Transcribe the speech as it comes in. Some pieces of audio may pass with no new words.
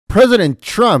President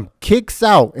Trump kicks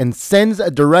out and sends a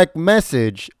direct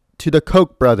message to the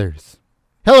Koch brothers.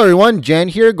 Hello everyone, Jan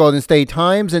here, Golden State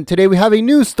Times, and today we have a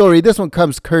news story. This one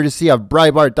comes courtesy of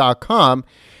Breitbart.com,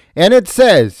 and it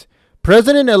says,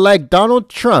 President-elect Donald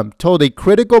Trump told a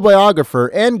critical biographer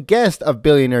and guest of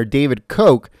billionaire David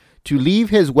Koch to leave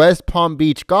his West Palm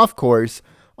Beach golf course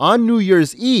on New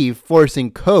Year's Eve,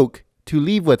 forcing Koch to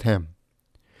leave with him.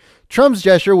 Trump's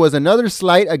gesture was another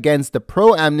slight against the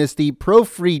pro-amnesty,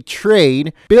 pro-free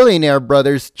trade billionaire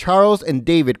brothers Charles and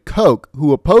David Koch,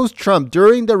 who opposed Trump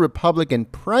during the Republican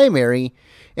primary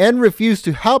and refused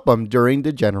to help him during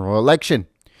the general election.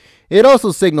 It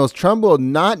also signals Trump will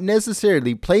not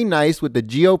necessarily play nice with the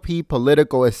GOP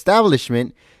political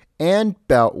establishment and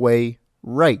Beltway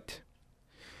right.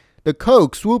 The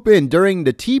Koch swoop in during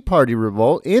the Tea Party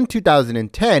revolt in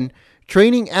 2010,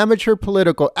 training amateur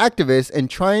political activists and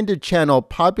trying to channel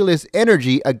populist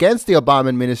energy against the Obama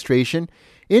administration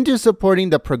into supporting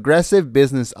the Progressive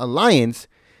Business Alliance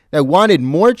that wanted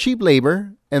more cheap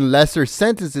labor and lesser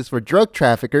sentences for drug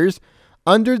traffickers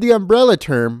under the umbrella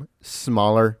term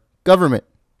smaller government.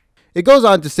 It goes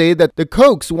on to say that the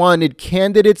Kochs wanted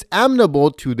candidates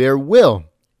amenable to their will,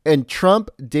 and Trump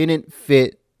didn't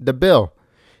fit the bill.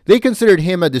 They considered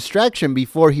him a distraction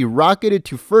before he rocketed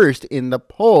to first in the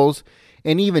polls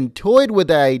and even toyed with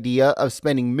the idea of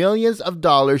spending millions of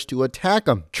dollars to attack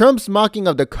him. Trump's mocking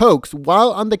of the Kochs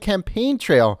while on the campaign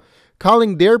trail,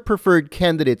 calling their preferred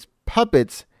candidates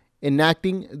puppets,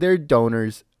 enacting their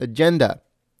donors' agenda.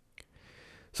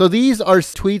 So these are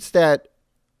tweets that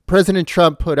President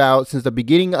Trump put out since the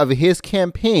beginning of his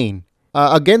campaign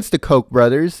against the Koch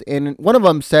brothers. And one of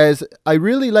them says, I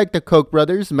really like the Koch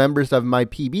brothers, members of my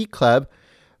PB club,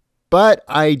 but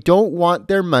I don't want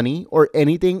their money or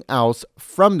anything else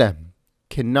from them.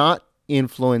 Cannot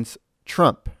influence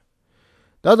Trump.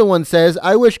 The other one says,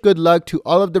 I wish good luck to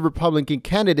all of the Republican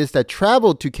candidates that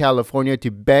traveled to California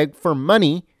to beg for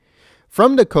money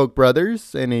from the Koch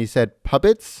brothers. And he said,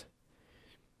 puppets.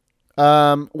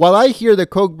 While I hear the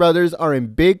Koch brothers are in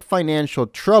big financial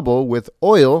trouble with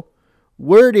oil,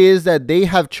 word is that they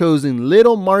have chosen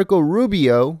little Marco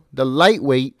Rubio, the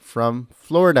lightweight from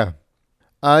Florida.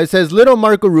 It says little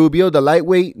Marco Rubio, the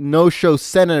lightweight no-show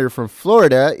senator from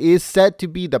Florida, is set to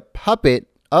be the puppet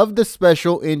of the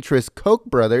special interest Koch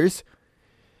brothers.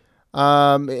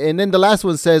 And then the last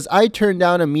one says, I turned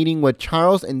down a meeting with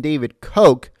Charles and David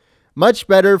Koch. Much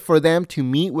better for them to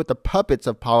meet with the puppets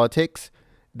of politics.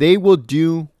 They will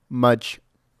do much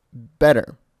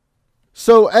better.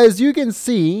 So as you can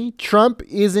see, Trump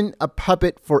isn't a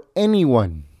puppet for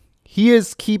anyone. He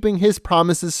is keeping his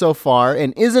promises so far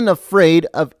and isn't afraid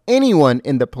of anyone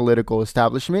in the political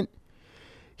establishment.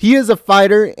 He is a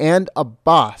fighter and a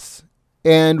boss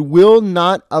and will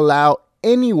not allow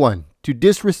anyone to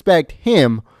disrespect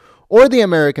him or the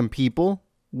American people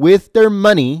with their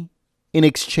money in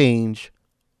exchange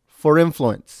for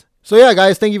influence. So yeah,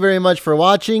 guys, thank you very much for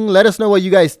watching. Let us know what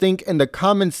you guys think in the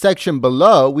comments section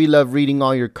below. We love reading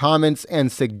all your comments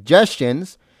and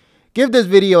suggestions. Give this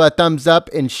video a thumbs up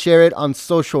and share it on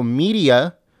social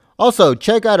media. Also,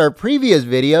 check out our previous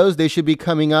videos. They should be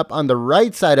coming up on the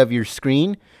right side of your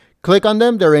screen. Click on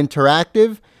them. They're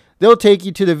interactive. They'll take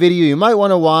you to the video you might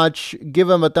want to watch. Give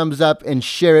them a thumbs up and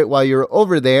share it while you're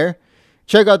over there.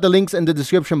 Check out the links in the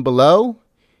description below.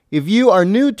 If you are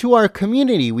new to our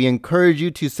community, we encourage you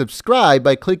to subscribe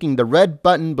by clicking the red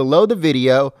button below the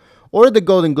video or the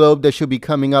golden globe that should be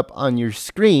coming up on your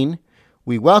screen.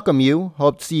 We welcome you.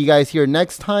 Hope to see you guys here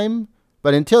next time.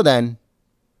 But until then,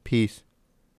 peace.